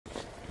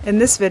In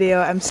this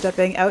video, I'm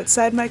stepping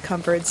outside my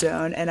comfort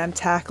zone and I'm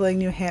tackling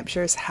New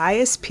Hampshire's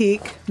highest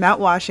peak, Mount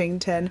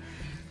Washington,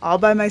 all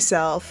by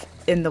myself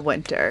in the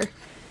winter.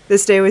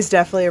 This day was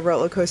definitely a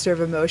roller coaster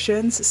of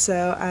emotions,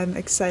 so I'm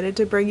excited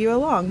to bring you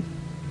along.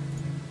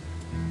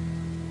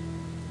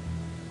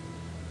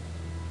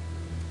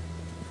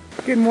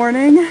 Good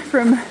morning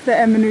from the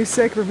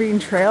Emmanusick Ravine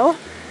Trail,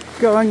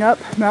 going up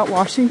Mount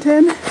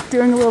Washington,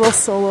 doing a little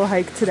solo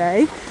hike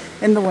today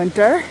in the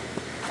winter.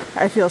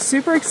 I feel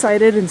super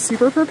excited and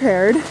super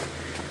prepared.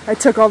 I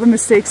took all the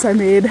mistakes I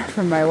made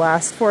from my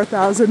last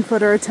 4,000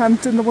 footer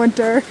attempt in the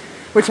winter,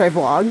 which I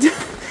vlogged.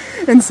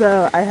 And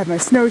so I had my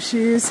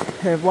snowshoes,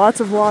 I have lots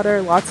of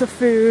water, lots of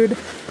food.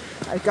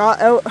 I got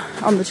out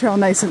on the trail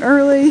nice and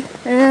early,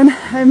 and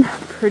I'm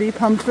pretty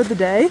pumped for the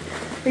day.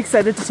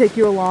 Excited to take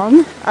you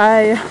along.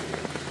 I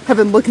have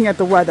been looking at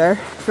the weather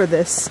for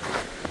this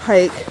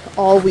hike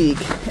all week,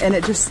 and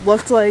it just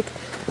looked like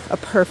a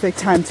perfect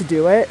time to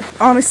do it.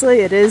 Honestly,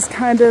 it is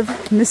kind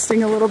of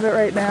misting a little bit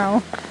right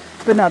now,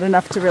 but not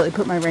enough to really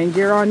put my rain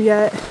gear on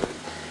yet.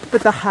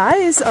 But the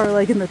highs are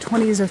like in the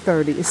 20s or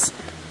 30s,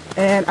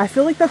 and I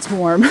feel like that's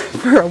warm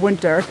for a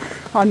winter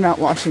on Mount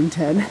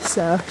Washington.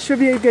 So should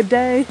be a good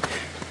day.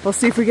 We'll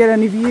see if we get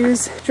any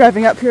views.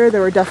 Driving up here,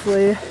 there were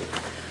definitely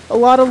a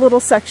lot of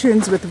little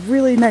sections with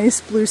really nice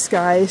blue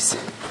skies,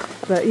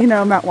 but you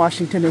know, Mount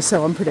Washington is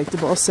so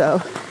unpredictable, so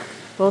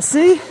we'll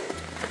see.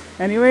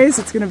 Anyways,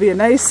 it's gonna be a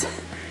nice,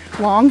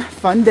 long,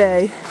 fun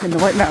day in the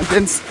White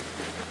Mountains.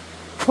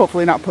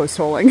 Hopefully not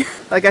post-holing.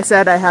 Like I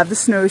said, I have the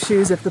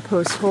snowshoes if the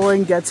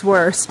post-holing gets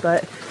worse,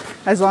 but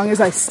as long as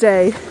I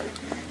stay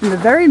in the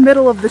very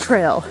middle of the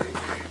trail,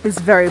 it's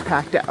very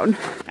packed down.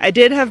 I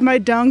did have my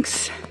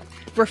Dunks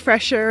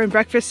refresher and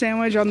breakfast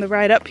sandwich on the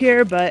ride up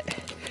here,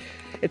 but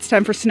it's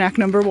time for snack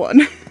number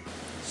one.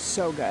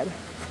 So good.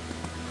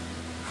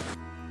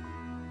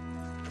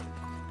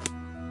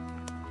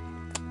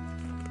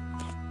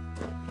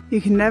 You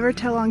can never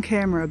tell on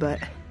camera, but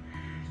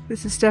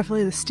this is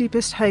definitely the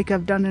steepest hike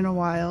I've done in a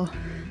while.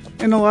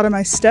 And a lot of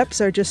my steps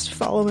are just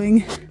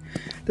following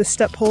the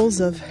step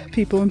holes of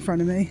people in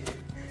front of me.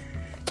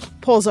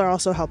 Poles are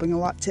also helping a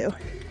lot too.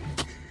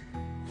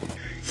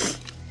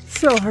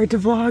 So hard to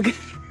vlog.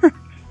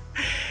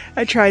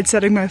 I tried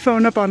setting my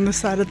phone up on the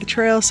side of the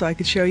trail so I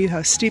could show you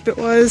how steep it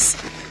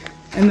was.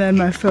 And then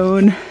my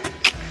phone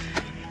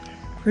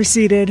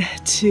proceeded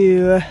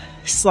to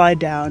slide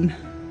down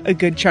a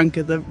good chunk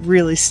of the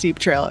really steep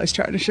trail I was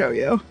trying to show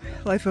you.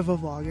 Life of a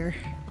vlogger.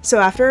 So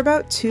after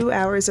about 2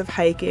 hours of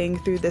hiking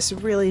through this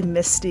really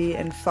misty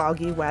and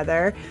foggy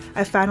weather,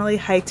 I finally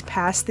hiked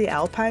past the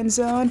Alpine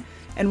Zone,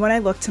 and when I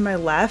looked to my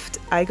left,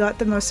 I got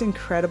the most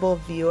incredible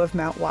view of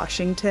Mount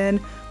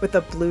Washington with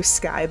a blue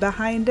sky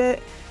behind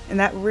it. And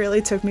that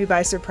really took me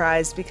by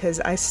surprise because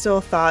I still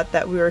thought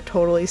that we were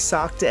totally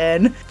socked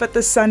in. But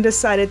the sun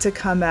decided to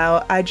come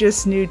out. I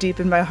just knew deep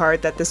in my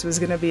heart that this was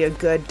going to be a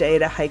good day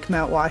to hike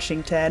Mount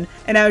Washington.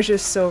 And I was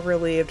just so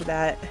relieved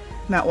that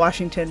Mount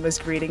Washington was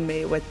greeting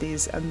me with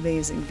these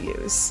amazing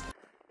views.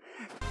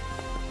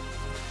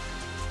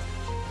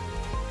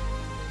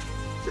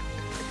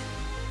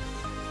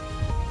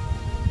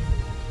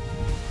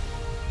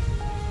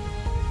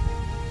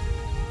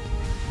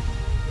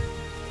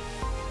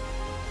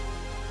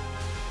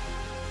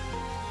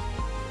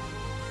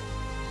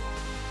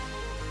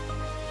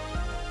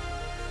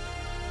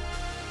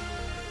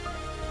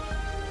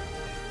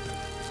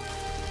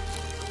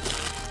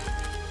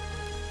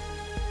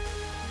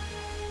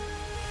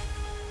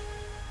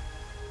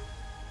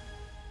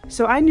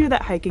 So I knew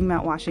that hiking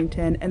Mount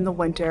Washington in the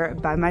winter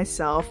by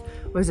myself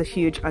was a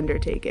huge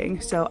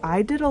undertaking. So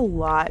I did a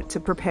lot to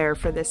prepare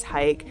for this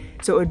hike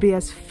so it would be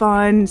as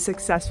fun,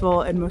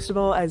 successful, and most of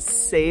all as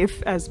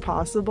safe as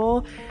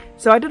possible.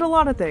 So I did a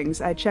lot of things.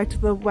 I checked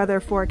the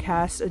weather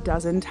forecast a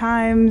dozen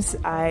times.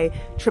 I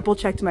triple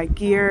checked my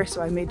gear,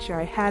 so I made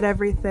sure I had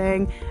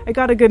everything. I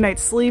got a good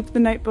night's sleep the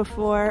night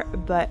before,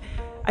 but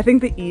I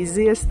think the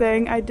easiest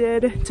thing I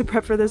did to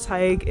prep for this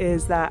hike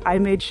is that I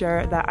made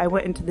sure that I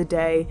went into the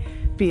day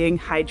being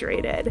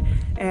hydrated,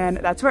 and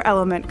that's where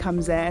Element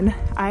comes in.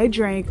 I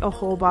drank a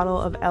whole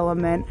bottle of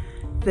Element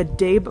the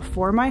day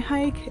before my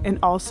hike and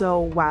also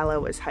while I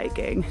was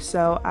hiking,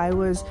 so I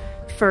was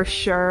for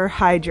sure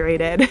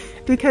hydrated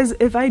because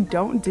if I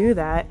don't do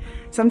that,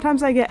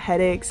 sometimes I get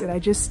headaches and I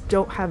just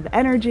don't have the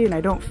energy and I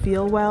don't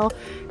feel well.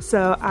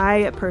 So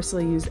I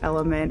personally use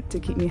Element to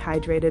keep me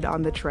hydrated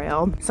on the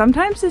trail.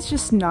 Sometimes it's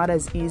just not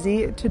as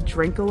easy to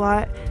drink a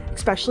lot,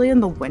 especially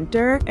in the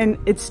winter, and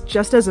it's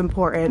just as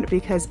important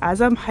because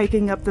as I'm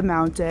hiking up the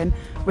mountain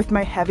with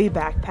my heavy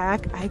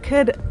backpack, I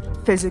could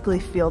physically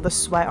feel the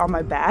sweat on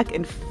my back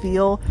and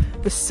feel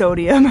the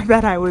sodium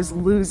that I was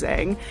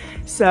losing.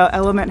 So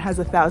Element has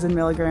 1,000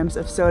 milligrams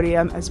of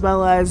sodium, as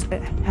well as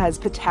it has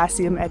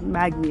potassium and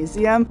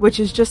magnesium,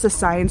 which is just a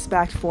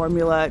science-backed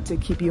formula to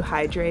keep you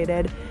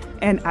hydrated.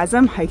 And as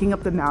I'm hiking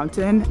up the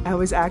mountain, I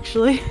was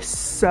actually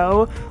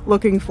so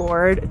looking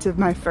forward to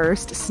my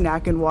first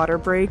snack and water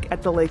break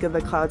at the Lake of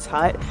the Clouds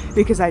hut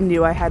because I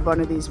knew I had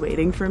one of these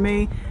waiting for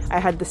me. I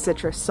had the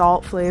citrus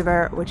salt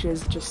flavor, which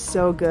is just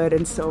so good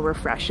and so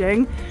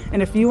refreshing.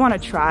 And if you want to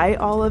try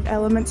all of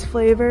Element's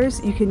flavors,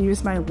 you can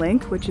use my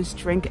link, which is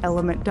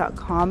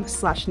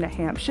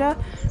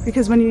drinkelement.com/Nahamsha,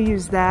 because when you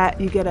use that,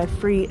 you get a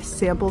free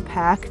sample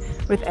pack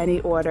with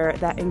any order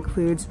that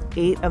includes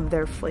 8 of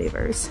their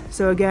flavors.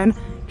 So again,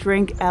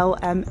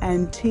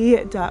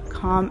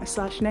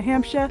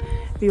 drinklmnt.com/Nahamsha.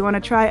 If you want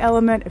to try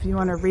Element, if you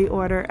want to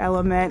reorder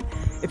Element,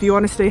 if you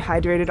want to stay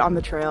hydrated on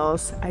the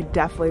trails, I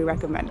definitely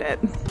recommend it.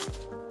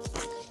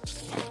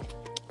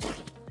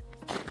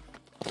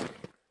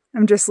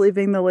 I'm just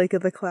leaving the Lake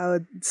of the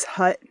Clouds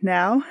hut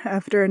now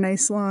after a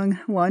nice long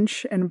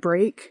lunch and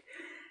break.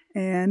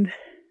 And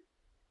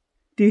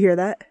do you hear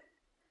that?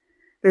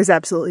 There's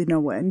absolutely no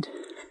wind.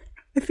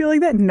 I feel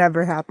like that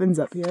never happens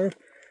up here.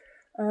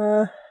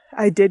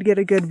 I did get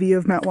a good view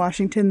of Mount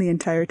Washington the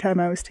entire time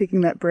I was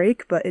taking that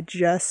break, but it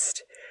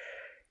just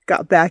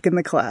got back in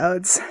the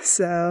clouds.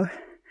 So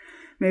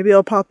maybe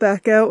I'll pop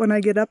back out when I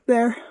get up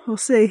there. We'll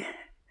see.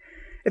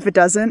 If it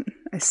doesn't,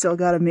 I still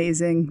got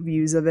amazing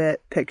views of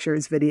it,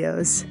 pictures,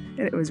 videos,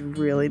 and it was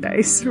really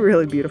nice,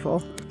 really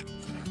beautiful.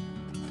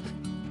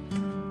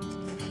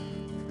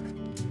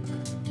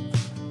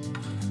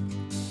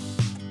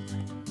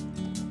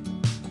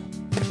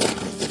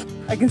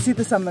 I can see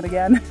the summit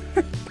again.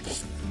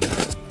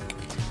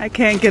 I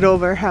can't get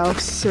over how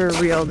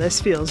surreal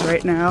this feels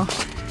right now,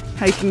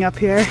 hiking up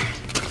here.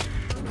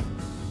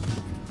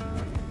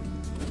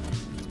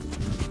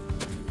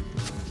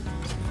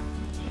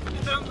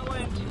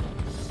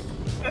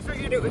 I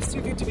figured it was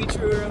too good to be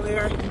true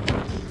earlier.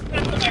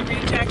 I put my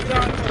rain jacket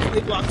on,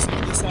 hopefully block some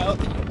of this out.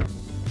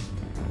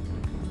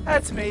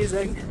 That's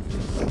amazing.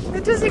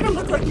 It doesn't even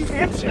look like New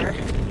Hampshire.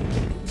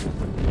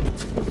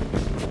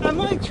 I'm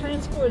like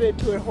transported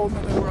to a whole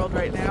nother world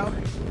right now.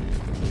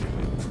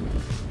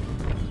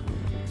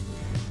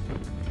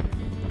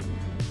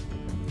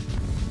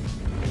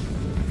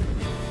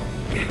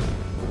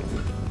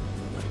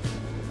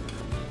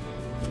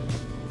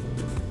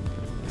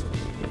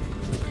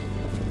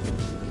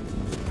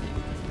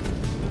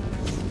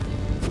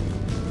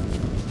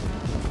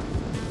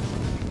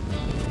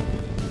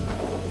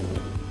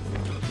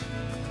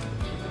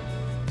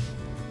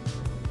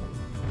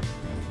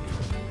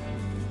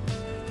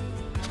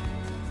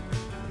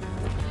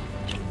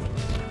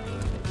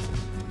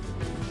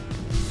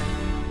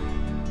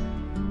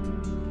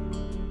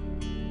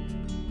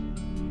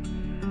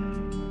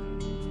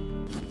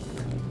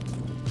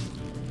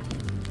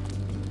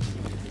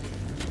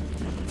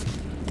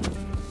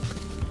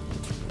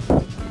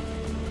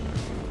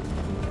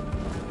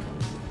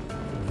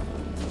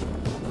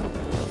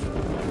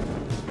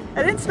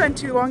 I didn't spend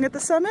too long at the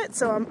summit,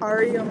 so I'm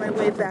already on my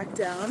way back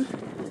down.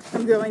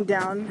 I'm going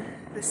down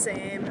the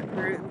same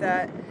route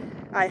that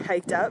I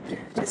hiked up,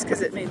 just because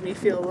it made me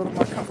feel a little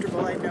more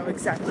comfortable. I know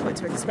exactly what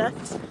to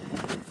expect.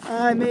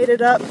 I made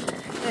it up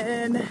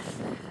in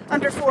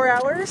under 4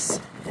 hours,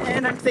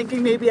 and I'm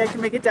thinking maybe I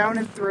can make it down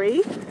in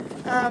 3.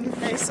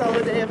 Nice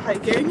solid day of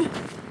hiking,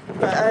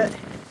 but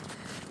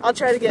I'll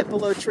try to get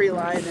below tree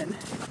line and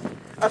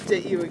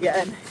update you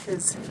again,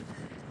 because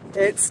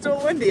it's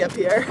still windy up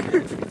here.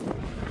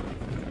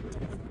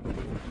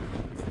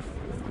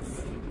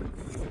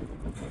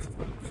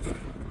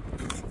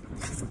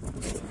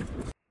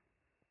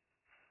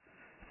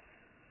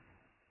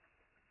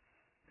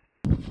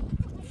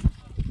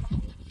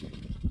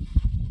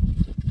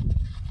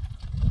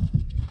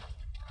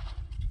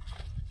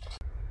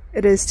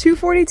 It is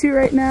 2:42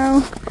 right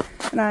now,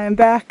 and I am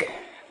back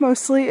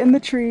mostly in the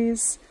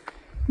trees.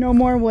 No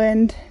more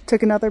wind.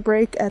 Took another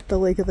break at the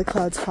Lake of the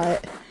Clouds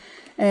hut.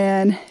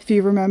 And if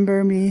you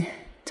remember me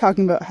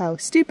talking about how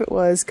steep it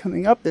was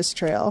coming up this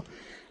trail,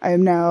 I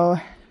am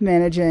now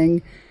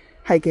managing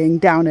hiking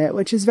down it,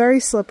 which is very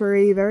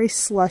slippery, very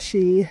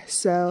slushy.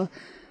 So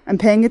I'm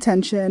paying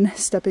attention,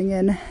 stepping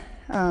in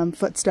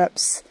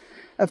footsteps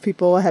of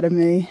people ahead of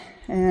me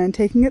and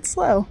taking it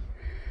slow.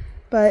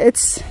 But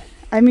it's,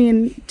 I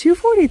mean,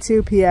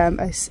 2:42 p.m.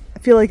 I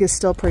feel like it's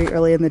still pretty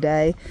early in the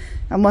day.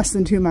 I'm less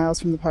than 2 miles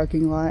from the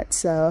parking lot,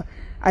 so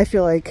I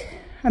feel like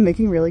I'm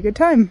making really good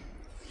time.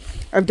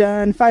 I've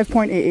done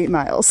 5.88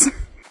 miles.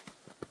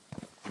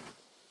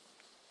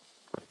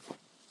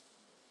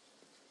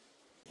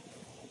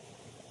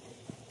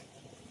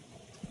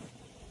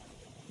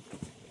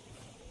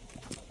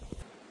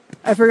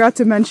 I forgot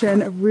to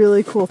mention a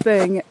really cool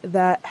thing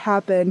that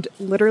happened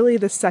literally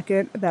the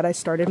second that I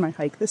started my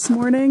hike this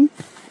morning.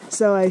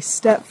 So I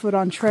step foot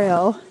on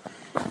trail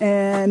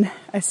and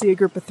I see a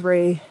group of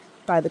 3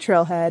 by the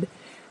trailhead,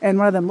 and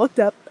one of them looked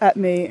up at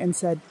me and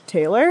said,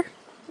 "Taylor?"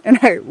 And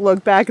I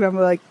looked back and I'm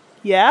like,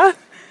 yeah.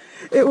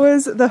 It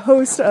was the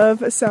host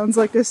of Sounds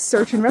Like a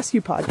Search and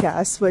Rescue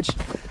podcast, which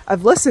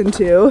I've listened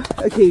to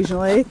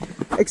occasionally,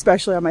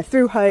 especially on my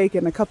through hike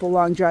and a couple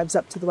long drives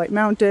up to the White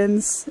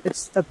Mountains.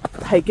 It's a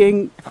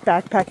hiking,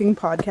 backpacking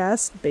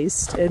podcast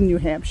based in New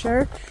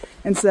Hampshire.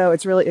 And so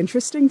it's really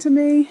interesting to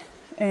me.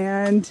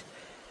 And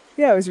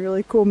yeah, it was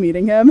really cool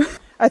meeting him.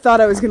 I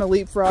thought I was going to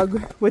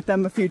leapfrog with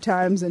them a few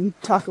times and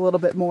talk a little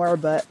bit more,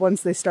 but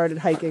once they started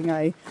hiking,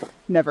 I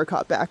never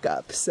caught back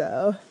up.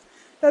 So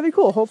that'd be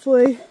cool.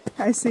 Hopefully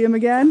I see them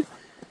again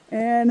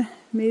and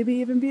maybe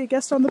even be a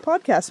guest on the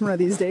podcast one of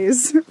these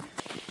days.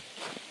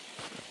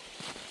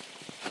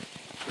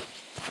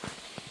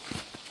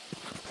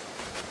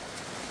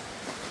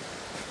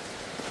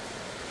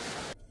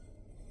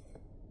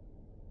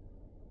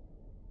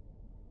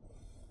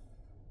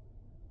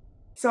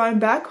 So I'm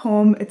back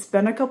home. It's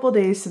been a couple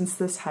days since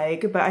this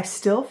hike, but I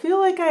still feel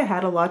like I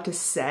had a lot to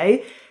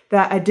say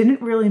that I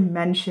didn't really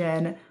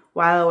mention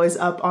while I was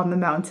up on the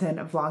mountain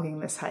vlogging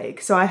this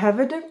hike. So I have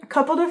a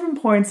couple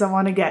different points I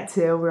want to get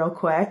to real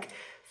quick.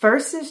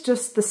 First is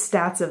just the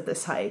stats of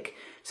this hike.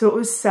 So it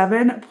was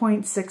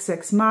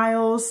 7.66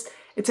 miles.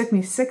 It took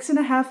me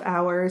 6.5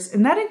 hours,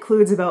 and that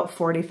includes about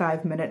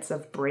 45 minutes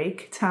of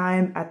break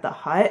time at the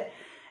hut.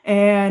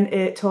 And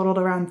it totaled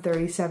around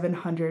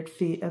 3,700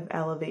 feet of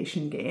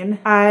elevation gain.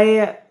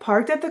 I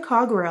parked at the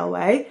Cog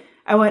Railway.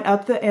 I went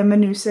up the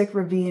Melanzana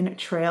Ravine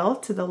Trail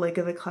to the Lake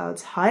of the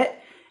Clouds hut,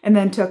 and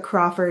then took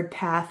Crawford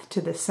Path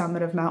to the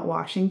summit of Mount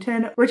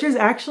Washington, which is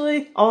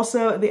actually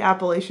also the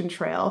Appalachian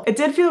Trail. It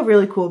did feel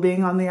really cool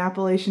being on the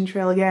Appalachian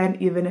Trail again,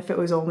 even if it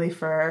was only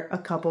for a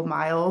couple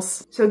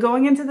miles. So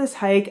going into this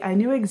hike, I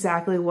knew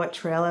exactly what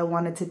trail I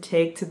wanted to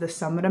take to the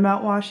summit of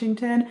Mount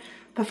Washington,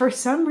 but for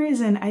some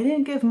reason, I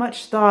didn't give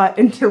much thought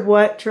into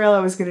what trail I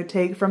was going to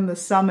take from the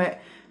summit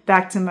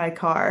back to my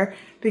car,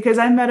 because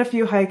I met a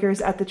few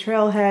hikers at the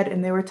trailhead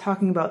and they were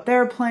talking about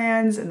their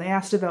plans and they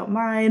asked about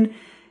mine,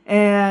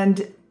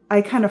 and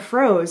I kind of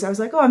froze. I was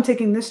like, oh, I'm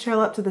taking this trail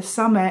up to the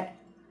summit,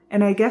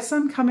 and I guess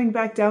I'm coming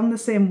back down the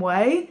same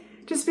way,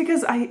 just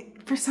because I,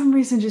 for some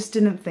reason, just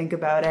didn't think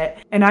about it.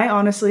 And I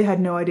honestly had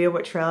no idea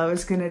what trail I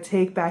was going to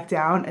take back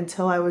down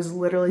until I was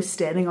literally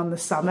standing on the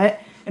summit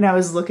and I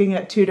was looking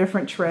at two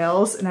different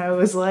trails and I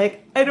was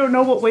like, I don't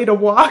know what way to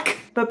walk.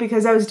 But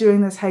because I was doing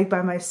this hike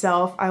by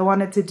myself, I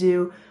wanted to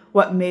do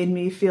what made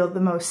me feel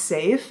the most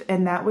safe,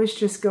 and that was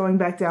just going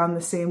back down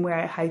the same way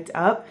I hiked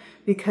up,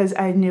 because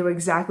I knew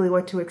exactly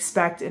what to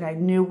expect and I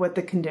knew what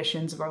the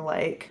conditions were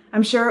like.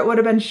 I'm sure it would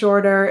have been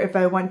shorter if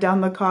I went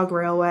down the Cog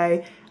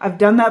Railway. I've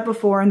done that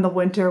before in the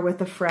winter with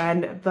a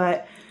friend,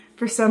 but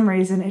for some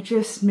reason it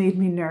just made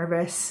me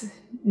nervous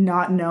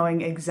not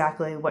knowing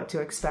exactly what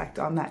to expect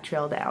on that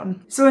trail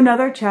down. So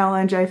another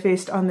challenge I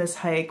faced on this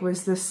hike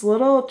was this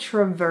little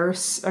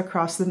traverse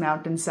across the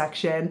mountain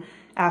section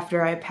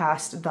after I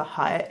passed the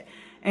hut.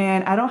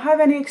 And I don't have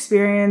any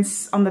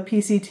experience on the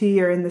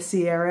PCT or in the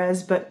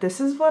Sierras, but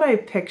this is what I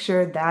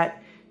pictured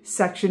that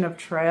section of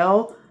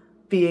trail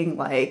being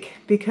like,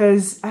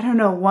 because I don't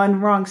know,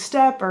 one wrong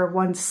step or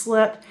one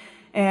slip,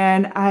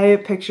 and I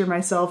picture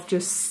myself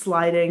just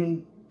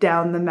sliding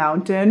down the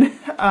mountain.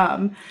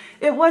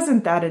 It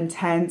wasn't that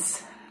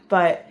intense,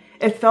 but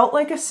it felt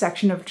like a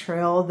section of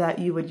trail that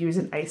you would use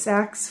an ice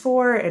axe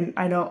for, and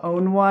I don't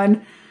own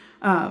one.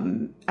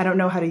 I don't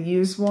know how to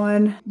use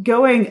one.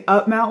 Going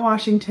up Mount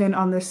Washington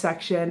on this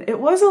section, it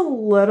was a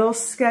little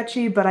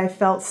sketchy, but I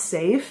felt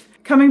safe.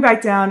 Coming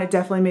back down, it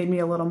definitely made me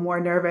a little more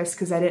nervous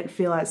because I didn't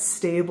feel as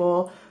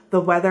stable. The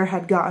weather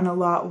had gotten a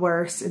lot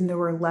worse and there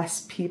were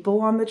less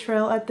people on the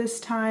trail at this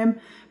time,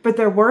 but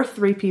there were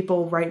 3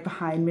 people right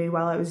behind me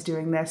while I was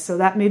doing this, so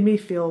that made me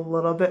feel a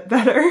little bit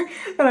better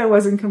that I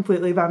wasn't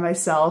completely by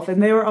myself,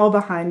 and they were all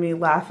behind me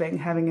laughing,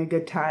 having a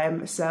good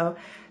time, so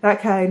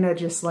that kind of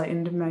just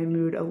lightened my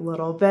mood a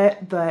little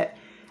bit. But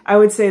I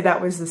would say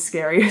that was the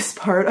scariest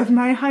part of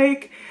my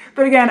hike.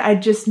 But again,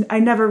 I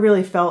never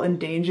really felt in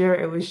danger.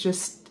 It was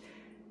just,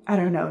 I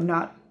don't know,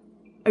 not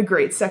a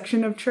great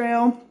section of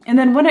trail. And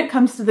then when it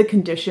comes to the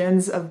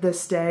conditions of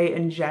this day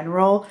in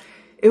general,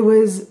 it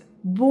was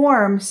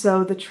warm,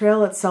 so the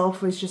trail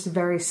itself was just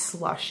very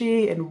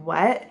slushy and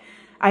wet.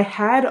 I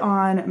had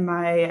on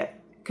my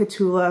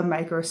Catula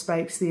micro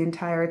spikes the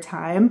entire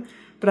time,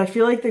 but I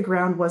feel like the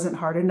ground wasn't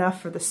hard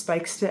enough for the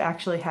spikes to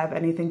actually have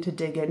anything to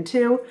dig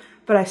into,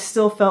 but I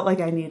still felt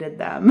like I needed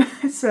them.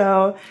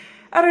 So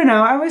I don't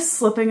know, I was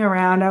slipping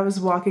around, I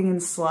was walking in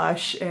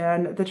slush,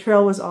 and the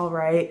trail was all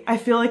right. I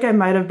feel like I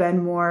might have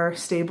been more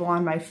stable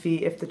on my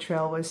feet if the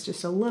trail was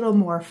just a little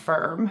more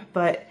firm,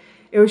 but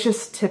it was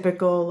just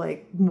typical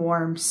like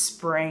warm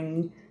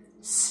spring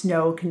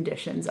snow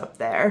conditions up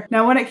there.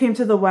 Now, when it came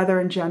to the weather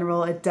in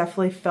general, it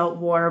definitely felt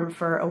warm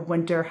for a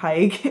winter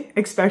hike,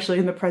 especially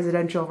in the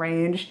Presidential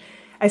Range.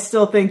 I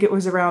still think it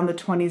was around the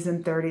 20s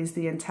and 30s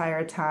the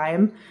entire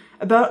time.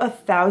 About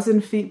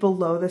 1,000 feet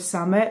below the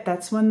summit,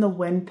 that's when the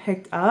wind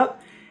picked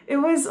up. It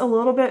was a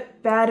little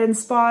bit bad in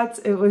spots.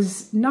 It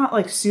was not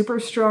like super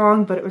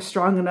strong, but it was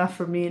strong enough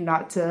for me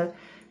not to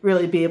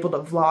really be able to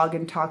vlog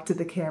and talk to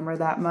the camera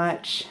that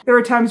much. There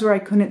were times where I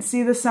couldn't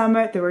see the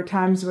summit. There were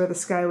times where the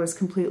sky was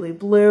completely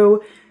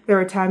blue. There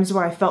were times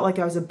where I felt like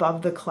I was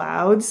above the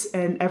clouds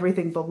and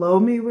everything below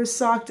me was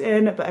socked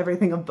in, but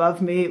everything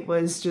above me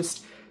was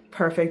just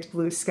perfect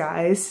blue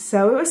skies.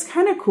 So it was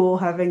kind of cool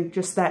having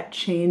just that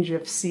change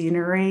of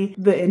scenery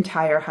the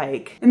entire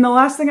hike. And the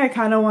last thing I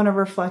kind of want to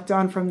reflect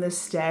on from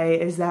this day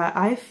is that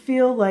I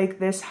feel like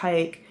this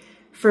hike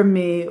for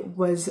me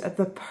was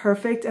the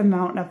perfect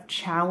amount of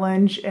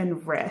challenge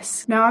and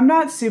risk. Now, I'm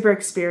not super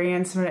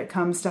experienced when it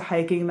comes to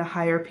hiking the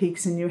higher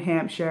peaks in New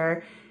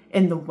Hampshire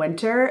in the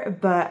winter,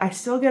 but I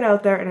still get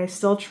out there and I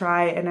still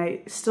try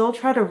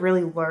to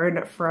really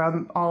learn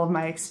from all of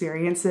my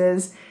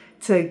experiences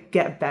to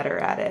get better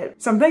at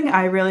it. Something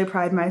I really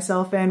pride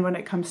myself in when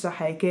it comes to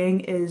hiking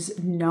is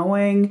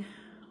knowing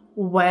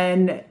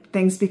when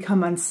things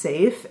become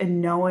unsafe and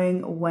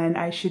knowing when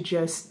I should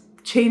just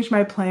change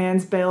my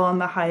plans, bail on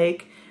the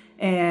hike,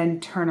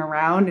 and turn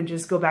around and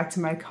just go back to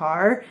my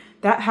car.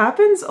 That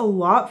happens a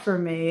lot for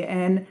me,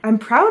 and I'm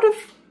proud of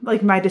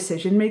like my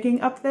decision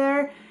making up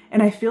there,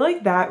 and I feel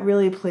like that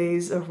really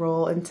plays a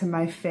role into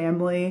my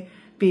family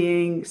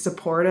being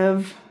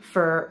supportive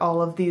for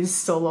all of these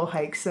solo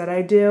hikes that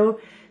I do,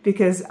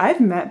 because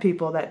I've met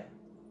people that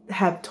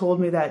have told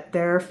me that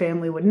their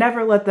family would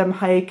never let them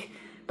hike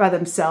by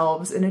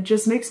themselves, and it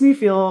just makes me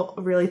feel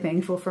really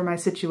thankful for my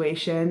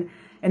situation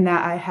and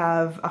that I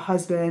have a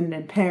husband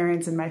and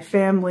parents and my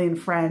family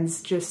and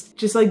friends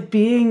just like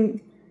being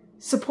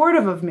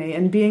supportive of me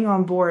and being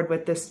on board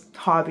with this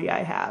hobby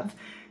I have.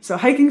 So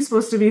hiking's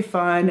supposed to be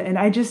fun, and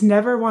I just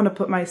never want to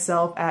put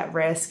myself at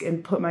risk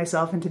and put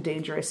myself into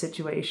dangerous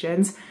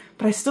situations,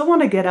 but I still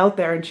want to get out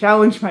there and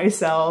challenge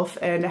myself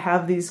and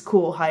have these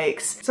cool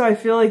hikes. So I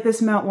feel like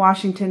this Mount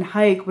Washington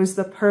hike was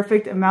the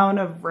perfect amount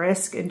of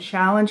risk and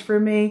challenge for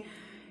me,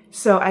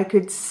 so I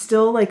could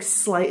still like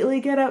slightly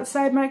get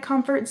outside my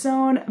comfort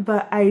zone,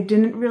 but I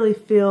didn't really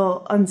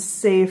feel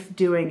unsafe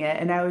doing it,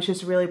 and I was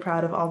just really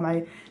proud of all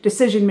my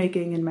decision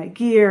making and my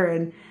gear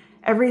and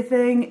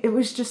everything. It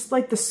was just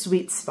like the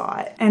sweet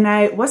spot. And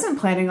I wasn't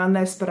planning on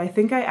this, but I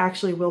think I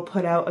actually will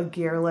put out a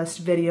gear list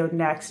video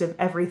next of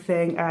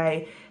everything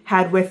I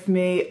had with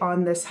me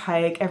on this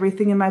hike,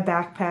 everything in my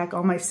backpack,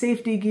 all my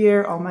safety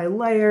gear, all my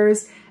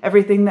layers,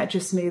 everything that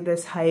just made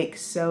this hike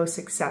so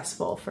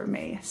successful for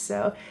me.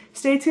 So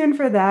stay tuned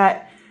for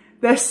that.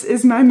 This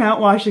is my Mount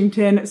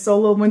Washington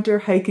solo winter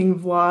hiking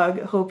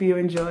vlog. Hope you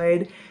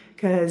enjoyed,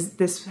 because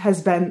this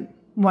has been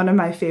one of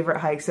my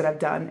favorite hikes that I've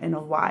done in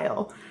a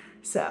while.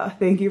 So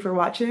thank you for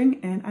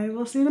watching, and I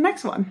will see you in the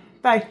next one.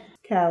 Bye.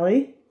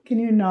 Callie, can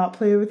you not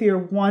play with your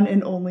one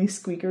and only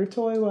squeaker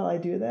toy while I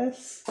do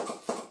this?